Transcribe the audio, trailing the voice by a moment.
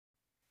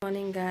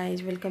Morning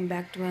guys welcome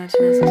back to my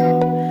अर्चना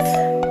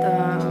तो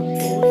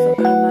बहुत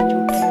सकाल आज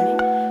उठिलानी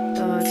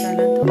तो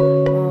चलतु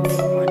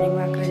मॉर्निंग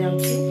वॉक रे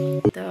जाउची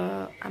तो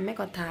आमे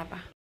कथा हबा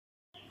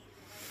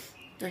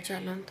तो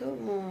चलतु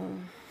मु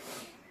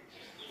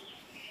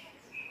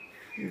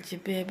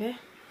जिबे एबे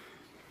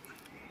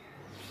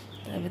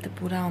तो अभी तो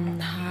पूरा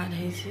अंधार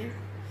है छी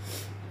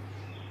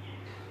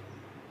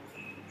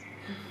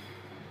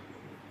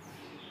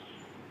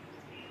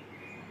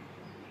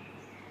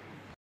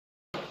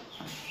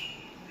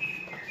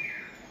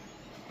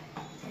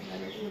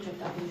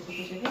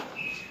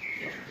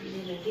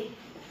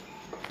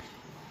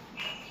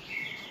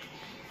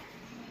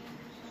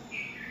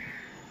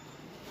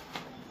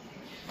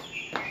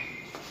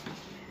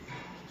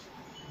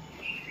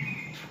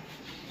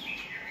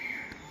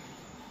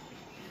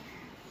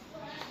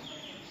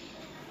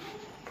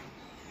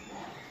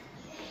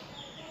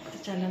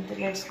चलते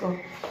लेट्स गो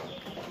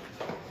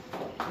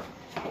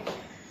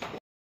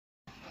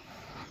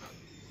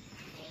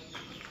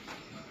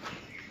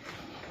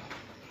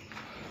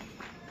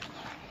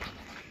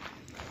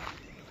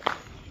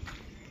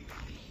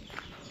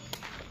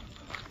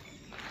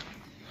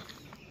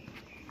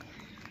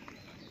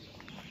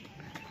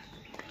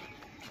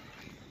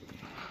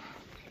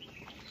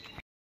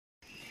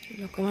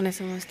लोक मैंने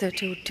समस्ते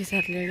उठी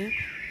सारे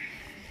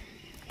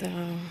तो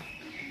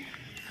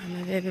आम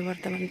भी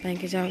बर्तमान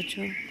पाई जाऊँ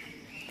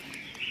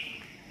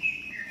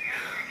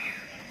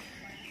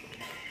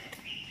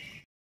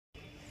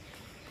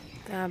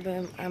तो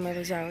आम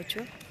भी जाऊँ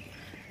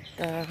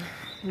तो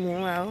मु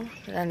आउ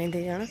रानी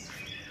दी जन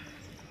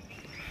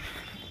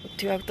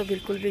उठा तो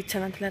बिल्कुल भी इच्छा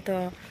नाला तो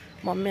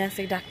मम्मी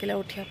आसिक डाकिला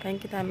उठापी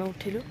कि आम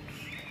उठिलु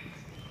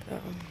तो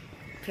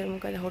फिर मुझे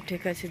कहली हाँ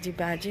ठीक अच्छे जी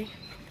आज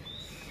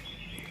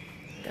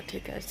तो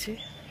ठीक अच्छे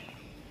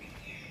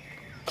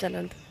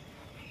चलते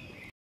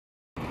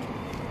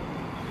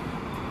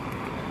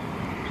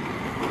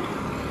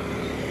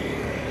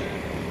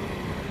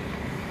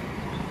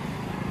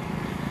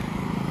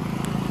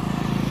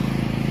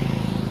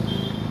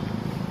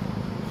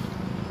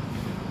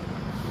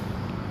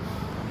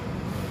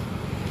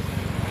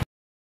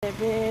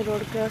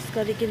रोड क्रॉस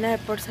करना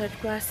एपट साइड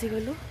को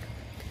आसीगलु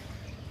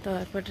तो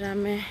एपटे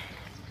आम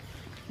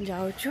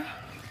जाऊँ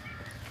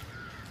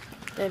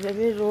तो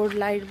भी रोड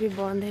लाइट भी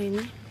बंद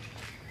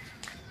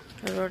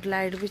है रोड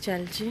लाइट भी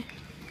चलची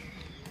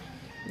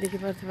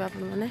देखिपे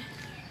आपण मैंने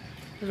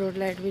रोड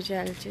लाइट भी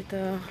चलची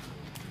तो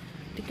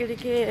टिके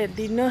टिके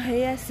दिन है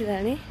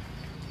आसलानी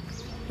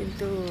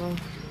किंतु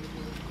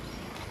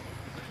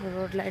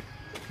रोड लाइट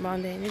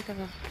बंद है तो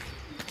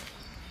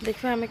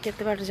देखिए आम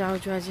केते बाट जाऊँ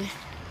आज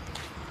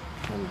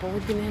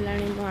बहुत दिन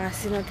है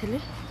आसी नी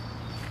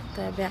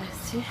तो ये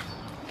आसी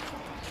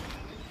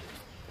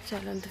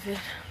चलते फिर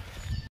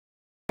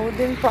बहुत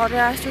दिन पर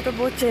आसु तो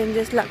बहुत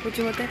चेंजेस लगुच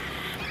मत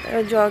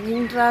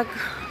जॉगिंग ट्रैक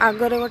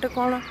आगरे गोटे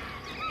कौन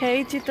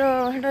है तो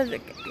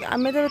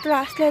आम तो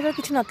आसला तो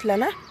किसी नाला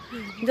ना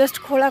जस्ट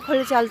खोला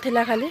खोली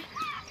चलता खाली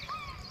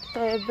तो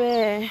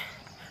ये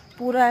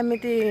पूरा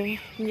एमती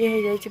ये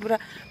हो जाए पूरा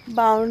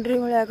बाउंड्री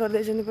भाया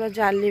कर पूरा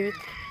जाली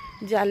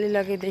जाली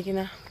लगे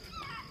देकिना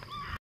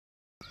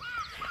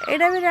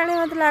एटा भी जाने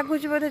मत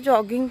लगुच बोधे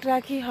जॉगिंग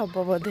ट्रैक ही हम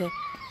बोधे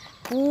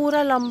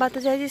पूरा लंबा तो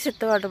जाए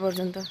सेत बाट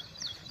पर्यंत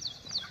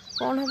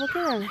कौन हम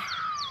क्या जाने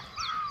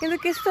किंतु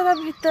किस तरह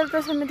भीतर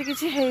तो सेमती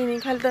किसी है नहीं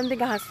खाली तो एमती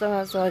घास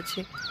घास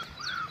अच्छी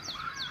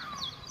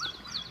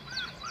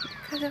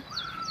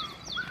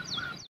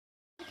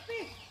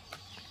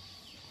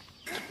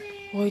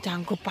वही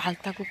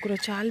पालता कुकुर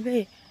चाल बे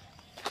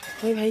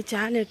वही भाई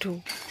चाल एठू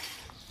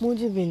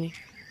मुझे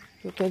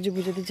तो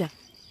जीवु जदि जा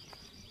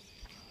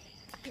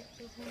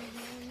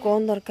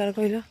कौन दरकार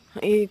कहल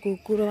ये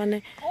कुकुर माने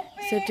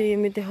सेठी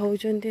एमती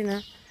होउचंती ना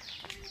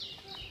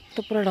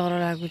तो पूरा डर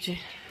लगुच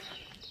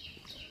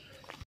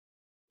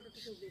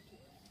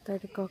तो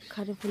ये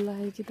कखारू फूल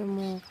है तो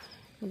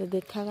मुझे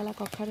देखागला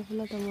कखारू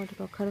फूल तो मुझे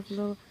कखारू फूल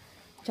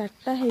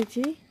 4टा है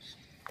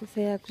तो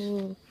से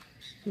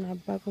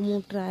नाबा को मु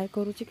ट्राए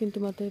करुच्ची किंतु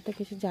मत तो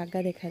किसी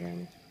जगह देखा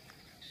जाए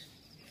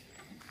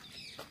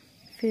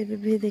फिर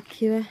भी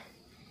देखिए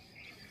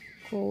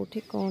कौटी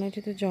कौन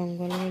ये तो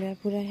जंगल भाया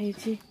पूरा है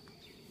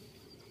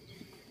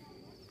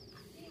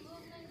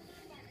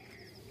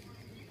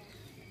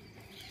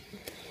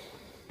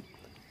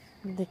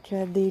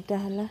देखिए 2टा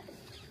है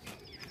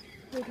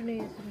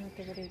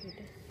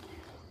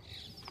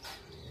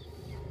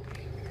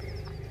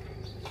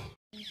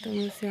तो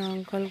मुझे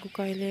अंकल को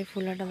कहले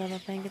फूलटा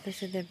दवापाई तो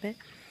से देवे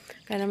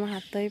कहीं मो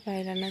हाथ ही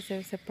पाइला ना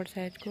से सेपट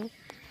साइड को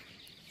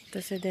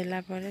तो से देला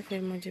परे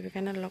फिर मुझे भी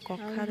कहीं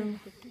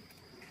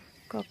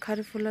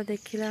कखारू फूल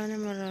देखला मैंने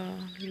मोर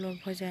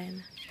लोभ जाए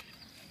ना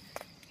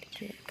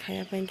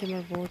खायापाई कि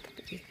मोर बहुत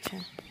इच्छा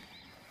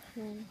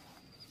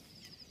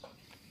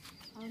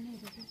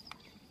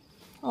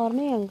और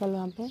नहीं अंकल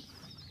वहाँ पे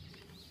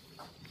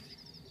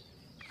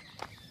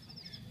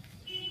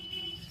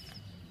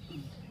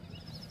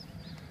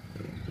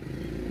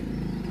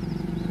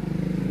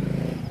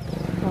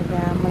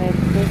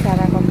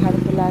सारा कखारू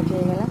फूल आज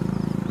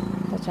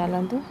तो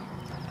चलतु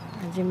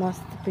आज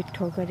मस्त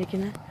पिठो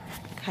करकिना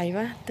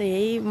खाइबा। तो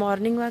यही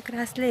मॉर्निंग वॉक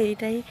आसले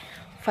यहीटा ही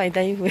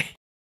फायदा ही हुए।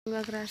 मॉर्निंग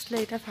वॉक आसले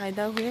यहाँ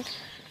फायदा हुए।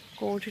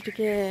 कौटी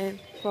टिके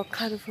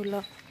कखारू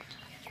फूल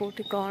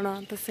कौटी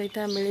कौन तो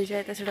सहीटा मिल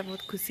जाए तो सहीटा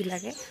बहुत खुशी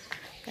लगे।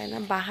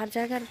 कहीं बाहर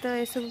जगार तो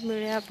ये सब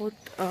मिलवा बहुत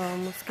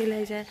मुस्किल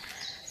हो जाए।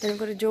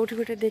 तेणुक जो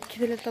गोटे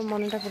देखीदे तो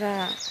मनटा पूरा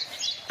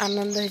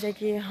आनंद हो जाए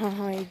कि हाँ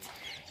हाँ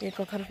ये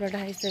कखारू फूलटा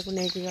है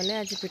नहीं गले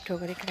आज पिठो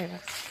कर खाइबा।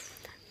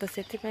 तो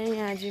से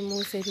आज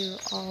मुझे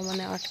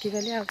माने अटकी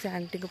गली आ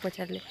आंटी को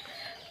पचारे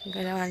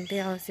कहले आंटी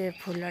आ से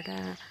फूलटा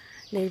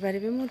नहीं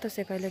पारि मु तो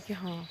से कहले कि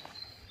हाँ।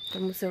 तो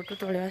मुझे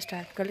तोड़ा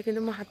स्टार्ट कली कि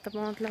मो हाथ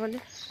पाला बोली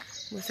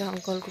मुझे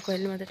अंकल को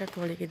कहली मत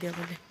तोलिकी दियो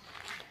बोली।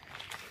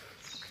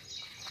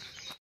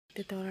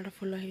 तोराटा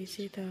फूल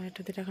होती तो ये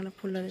दुटा खंड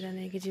फूल दुटा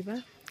नहीं जावा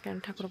कारण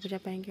ठाकुर पूजा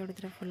कि गोटे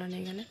दुटा फूल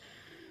नहीं गले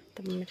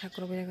तो मम्मी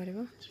ठाकुर पूजा कर।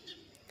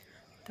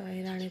 तो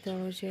ये राणी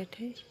तोलुची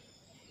एठी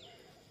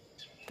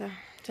तो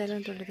चलो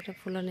तोड़े दुटा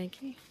फूल नहीं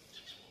कि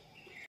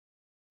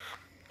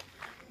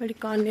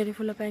कनियारी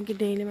फूल कि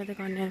डेली मत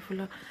कनियारी फूल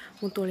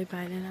मु तोली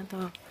पाइले ना तो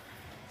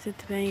से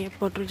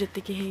एपटू जी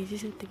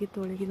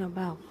तोलिकी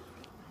नवा आ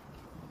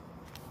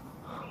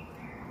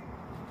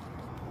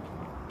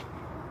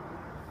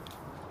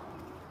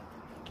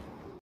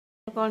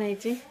कौन है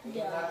से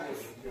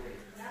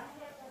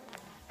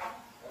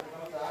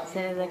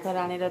देख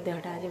राणीर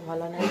देहटा आज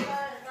भल ना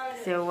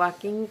से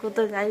वॉकिंग को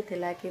तो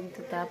जाइला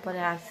किंतु तापर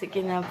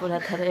आसिकिना पूरा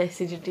थर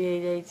एसिडिटी हो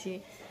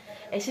जाइए।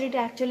 एसिडिटी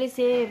एक्चुअली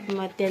से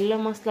तेल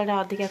मसलाटा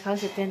अधिका खाओ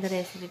से तर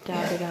एसिडिटी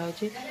अधिका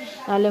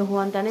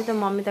हो ना तो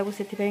मम्मी ताको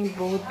से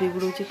बहुत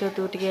बिगड़ू तो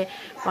तू टे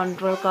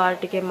कंट्रोल कर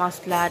टे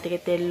मसला टे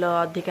तेल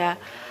अधिका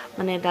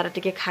माने तार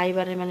टे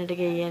खाइबारे माने टे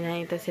ये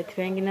ना तो से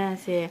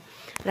से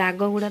राग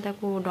गुड़ा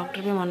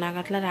डॉक्टर भी मना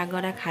करता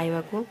रागटा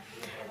खाइबा को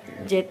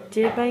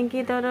जेपाई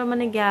कि तोर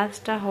माने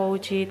गैसटा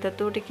होउछि तो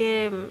तू टे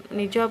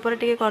निज उपर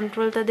टे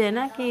कंट्रोल तो दे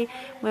ना कि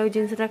मुझे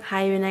जिनसा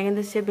खाइबे ना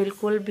कि से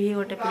बिल्कुल भी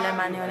गोटे पिला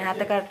माने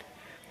हाथ काट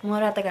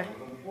मोर हाथ काट।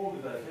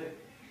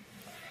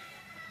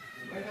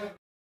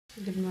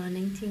 गुड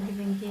मॉर्निंग चिंकी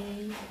पिंकी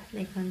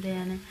देखते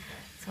यानी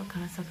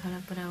सकाल सकाल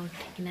पूरा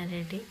उठिकिना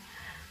रेडी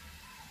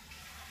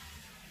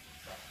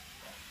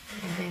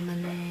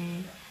माने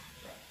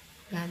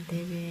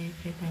गाधेबे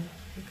फिर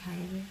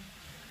खाइबे।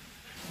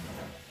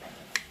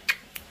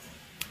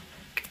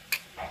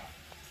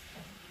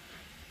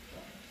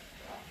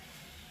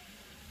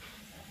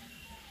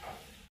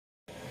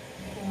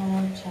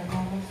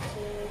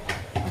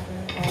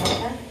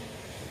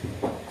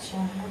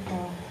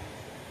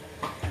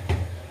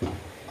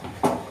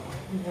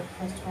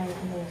 ब्रेकफास्ट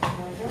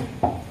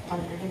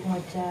ऑलरेडी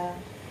भजा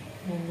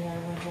भेंडी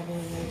आलू भजा भी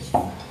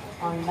हो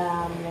अंडा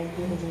आमलेट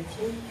भी हो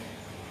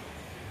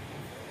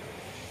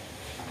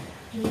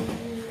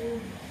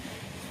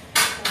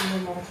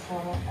मोर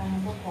परटा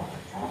हम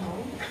परटा हो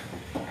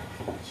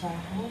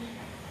चाह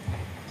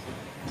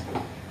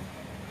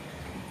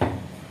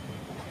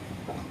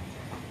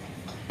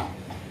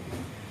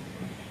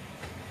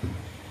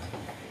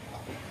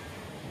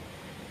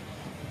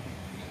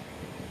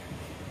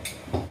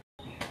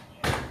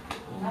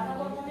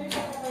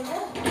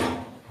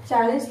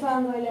 40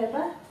 कहले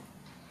बा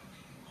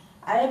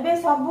एबे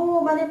सब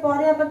माने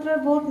परिया पत्र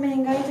बहुत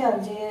महंगाई चल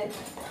जे।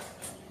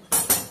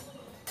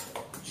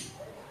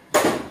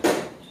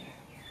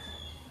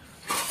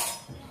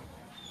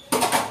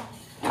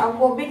 आ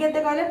गोभी केते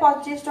कहले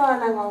 25 टका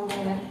ना कम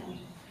कहले।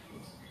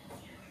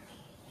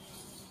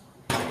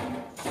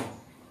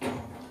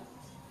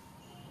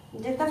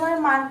 जेते माने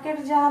मार्केट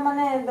जहा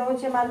माने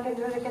दउचे मार्केट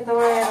रे केते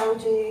बळे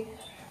रहउची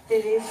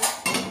 30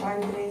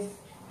 35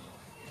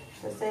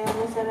 तो से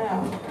अनुसार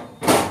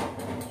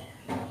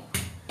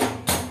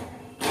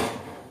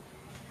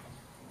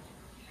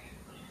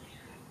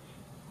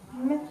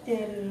में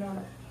तेल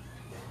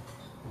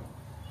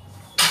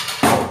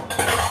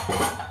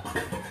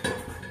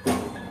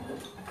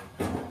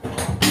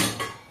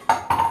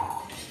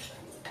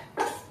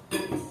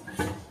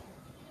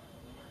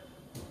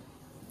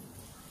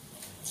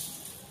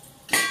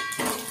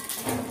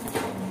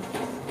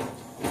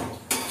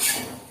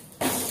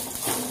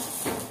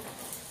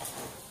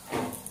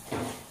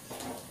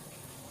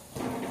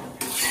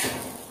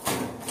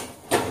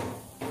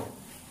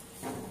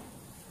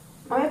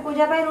हमें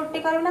पूजा पाई रोटी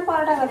करी ना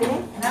परोटा करी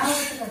ना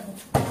रोटी कर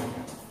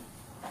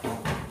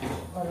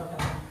परोटा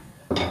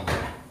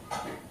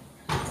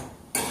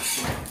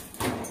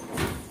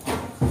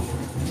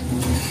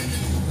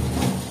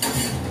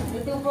ये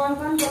तो कौन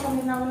तो कम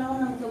ना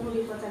ना तो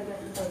पूरी पचा के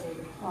तो दे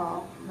हां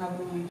ना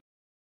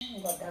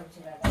बता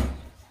बुझला।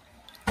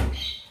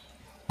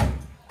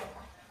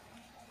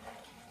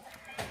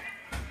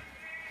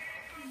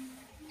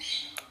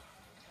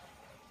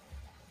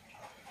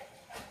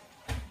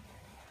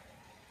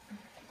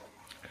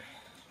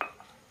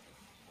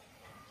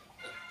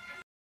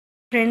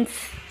 फ्रेंड्स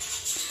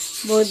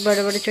बहुत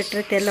बड़े बड़े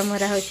चोटर तेल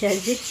मरा हो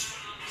आज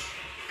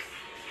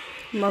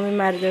मम्मी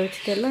मार दे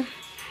तेल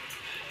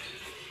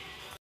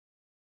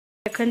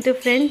देखते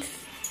फ्रेंड्स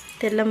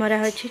तेल मरा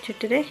हो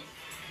चुटी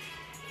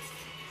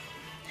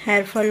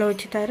हेयर फॉल हो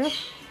तार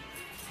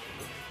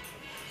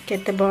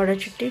केते बड़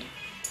चुटी।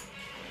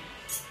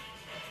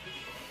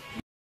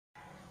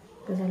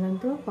 तो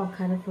चलतु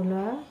कखार फूल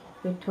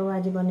पिठो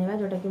आज बनवा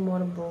जोटा कि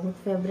मोर बहुत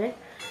फेवरेट।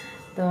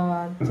 तो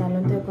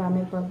चलतु एक आम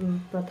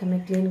प्रथम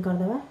क्लीन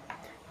करदे।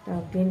 तो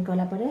क्लीन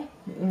कलापर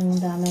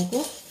आम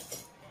को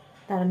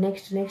तार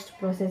नेक्स्ट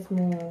प्रोसेस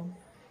मु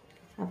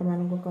आपण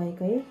मानक कही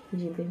कही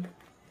जीवी।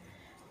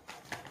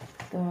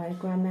 तो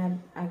एक आम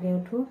आगे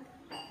उठू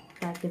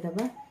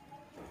काटिदबा।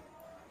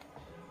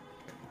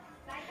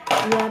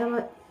 यार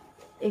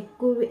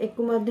एक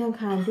मध्य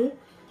खाती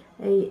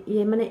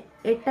ये माने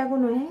एटा को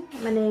नुहे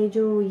माने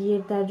जो ये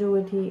जो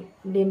ये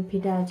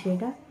डेम्फीटा अच्छे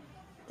यहाँ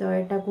तो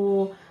यहाँ को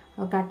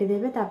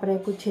काटिदेवे तापर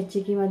एक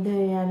छेचिकी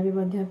यार भी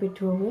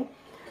पिठो हुए।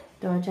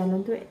 तो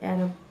चलतु यार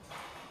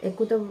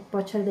एक तो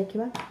पछर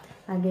देखा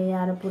आगे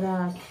यार पूरा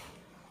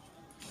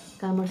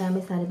कामटा आम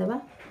सारीदे।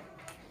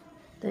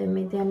 तो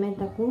एमती आम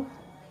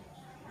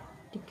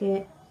टे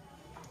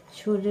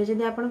छुरी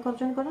जब आप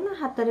ना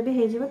हाथ में भी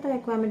हो तो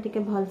एक आम टे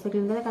भलसे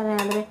क्लीन करें कारण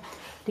यहाँ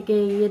टे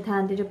ये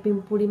था जो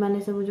पिंपुड़ी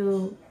माने सब जो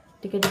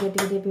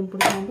टिके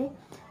पिंपुड़ी था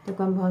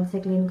तो आम भलसे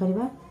क्लीन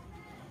करवा।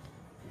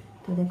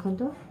 तो देखो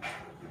तो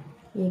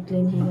ये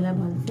क्लीन हो गला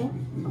भलसे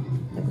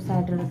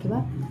साइड रखा।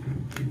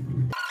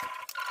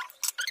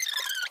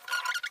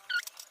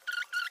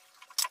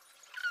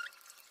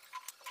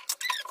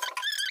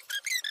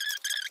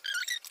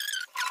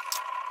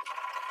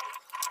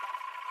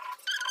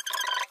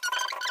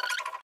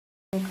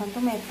 देखो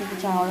मैं ये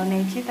चाउल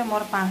नहीं तो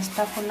मोर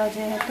 5टा फूल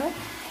जेहेतु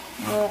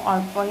मु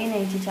अल्प ही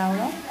नहीं चाउल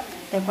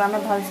तेको आम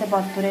भलसे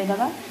बतुरे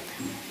दबा।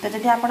 तो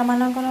जदि आपण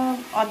मानकर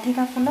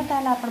अधिका फूल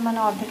ताल आपण माने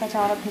अधिका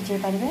चाउल भिजे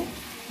पारे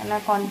ना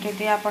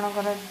क्वांटिटी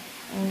आपणकर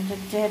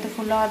जेहेतु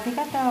फूल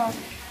अधिका तो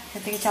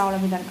से चाउल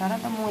भी दरकार।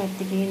 तो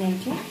मुझे ही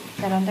नहीं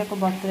चलते एक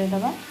बतुरे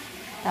दबा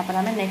तापर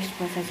आम नेक्स्ट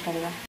प्रोसेस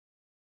करवा।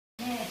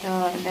 तो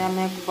ये आम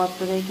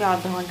बतुरे कि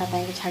अध घंटा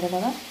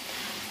छाड़ीदे।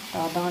 तो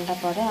अध घंटा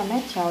पर आम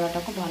चाउलटा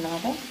को भल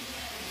भाव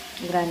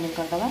ग्राइंडिंग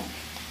करदे।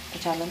 तो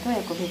चलते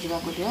एक भिजवा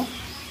को दियो।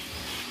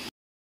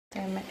 तो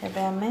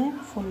एबे आम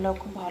फूल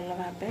को भल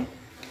भाव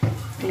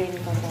क्लीन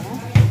करदे।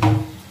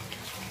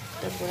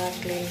 तो पूरा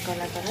क्लीन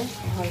कला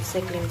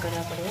भलसे क्लीन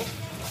करना पड़े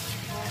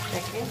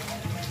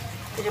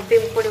ताकि जो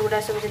पिंपुड़ी गुड़ा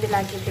सब जब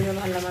लगे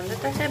भल मंद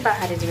तो से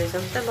बाहरी जी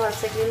सब। तो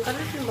भलसे क्लीन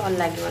कले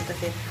भल लगे तो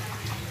फिर।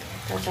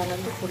 तो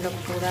चलते फूल को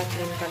पूरा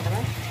क्लीन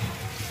करदे।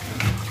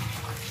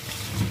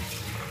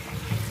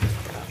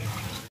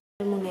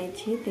 मुझे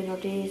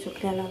 3टी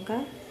सुखिया लंका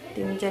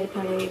 3-4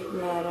 फाड़ी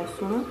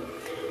रसुण।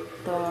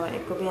 तो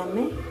एक भी आम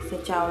से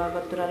चाउल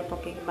बतुरार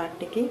पकई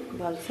बाटिकी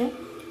भलसे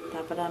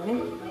तापर आम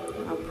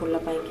फूल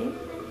पाई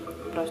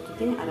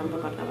प्रस्तुति आरंभ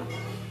करदे।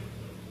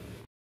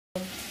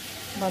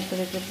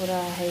 बतुरे के पूरा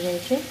हो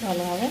जाए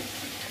भल भाव।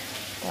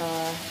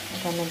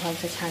 तो आम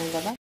भलसे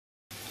छाणीदे।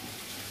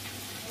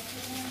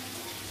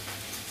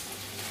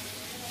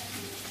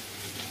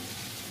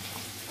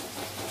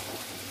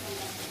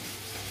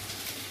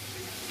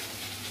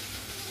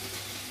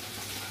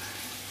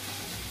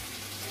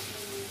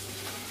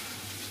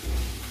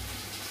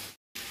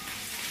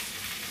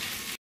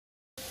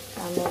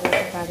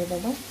 काढ़ीदे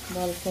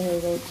भलसे हो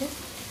जाए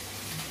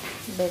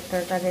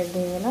बेटरटा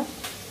रेडी होगा।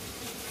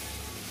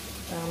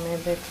 तो आम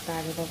ए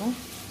काढ़ीदे।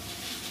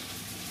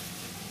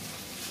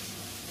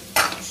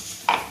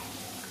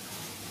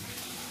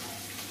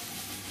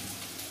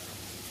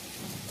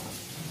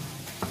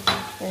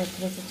 तो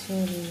ये किसी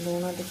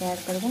लुण टे ऐड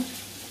कर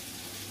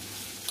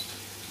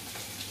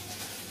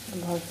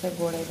भलसे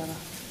गोड़े दबा।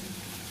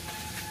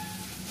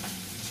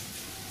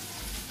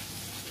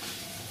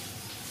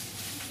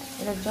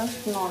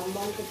 जस्ट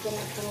नॉर्मल टिके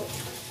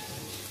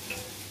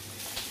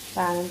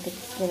पानी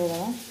टिके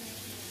देवा।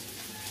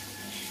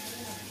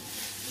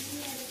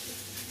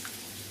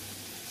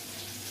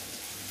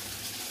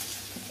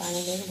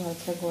 पानी दे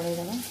भलसे गोड़े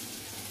देवा।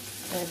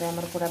 तो आम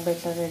पूरा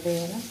बेटर रेडी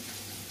होगा।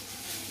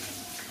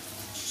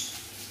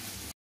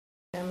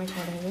 आम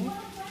कढ़ाई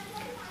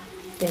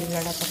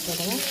तेलटा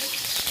पकईदेवा।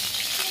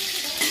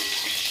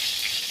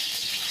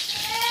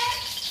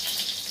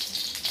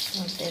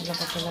 तेल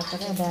पकड़ा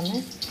पर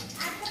आम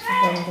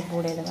एमती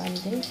बुड़े देवा।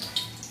 एमती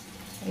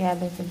या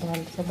से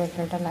भल से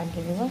बेटरटा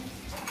लगे। तो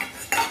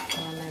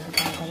आम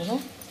कौन कर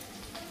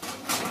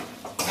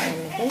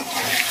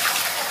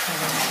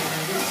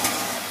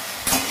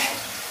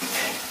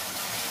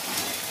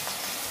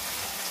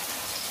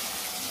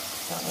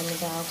तो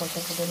एमती आ गोटे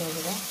पटे नहीं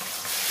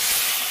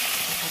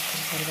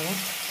करदे।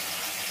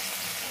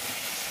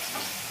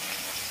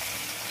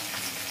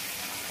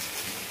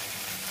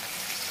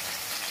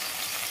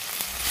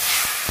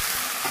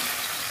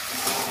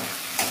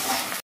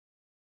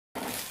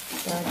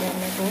 तो आज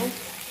आम को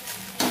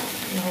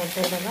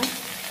घोटे देवा।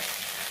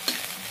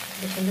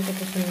 देखते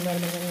कितने सुंदर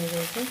मजा हो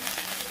जाए।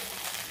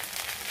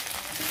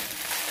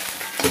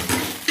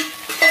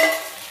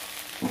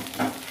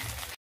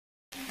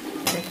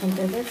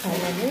 देखते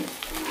फाइनाली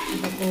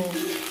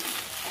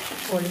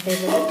ओल्टे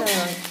देवे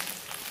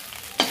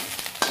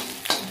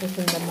तो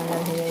सुंदर मजा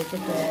हो जाए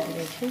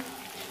तैयार।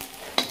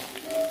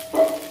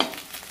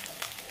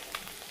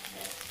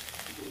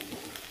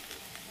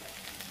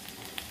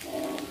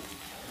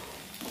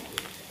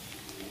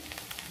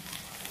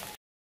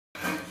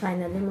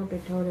 फाइनाली मो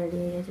पिठो रेडी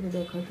हो जाए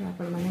देखो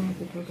आपण मैंने मो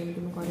पिठो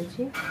केमती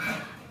मुझे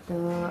तो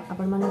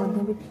आपण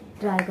मैंने भी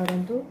ट्राए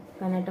करूँ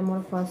कहीं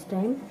मोर फर्स्ट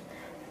टाइम।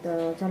 तो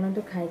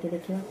चलते खाई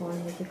देखिए कौन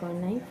है कौन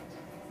नहीं।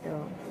 तो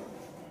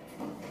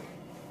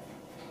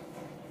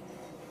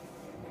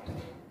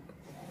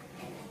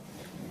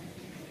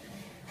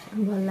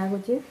भल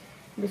लगुच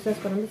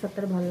विश्वास करूँ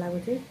सतर भल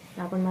लगुच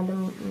आपण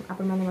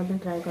मैंने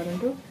ट्राए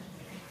करूँ।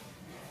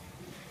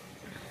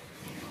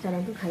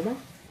 चलते खाइबा।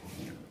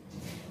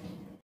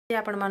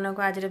 आपण मानक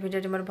आज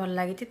वीडियो मोर भल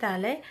लगी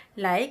ताले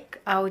लाइक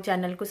आउ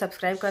चैनल को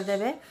सब्सक्राइब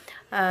करदेवे।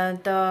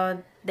 तो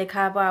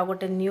देखा आ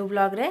गोटे न्यू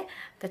ब्लॉग रे।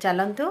 तो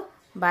चलतु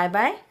बाय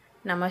बाय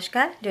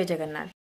नमस्कार जय जगन्नाथ।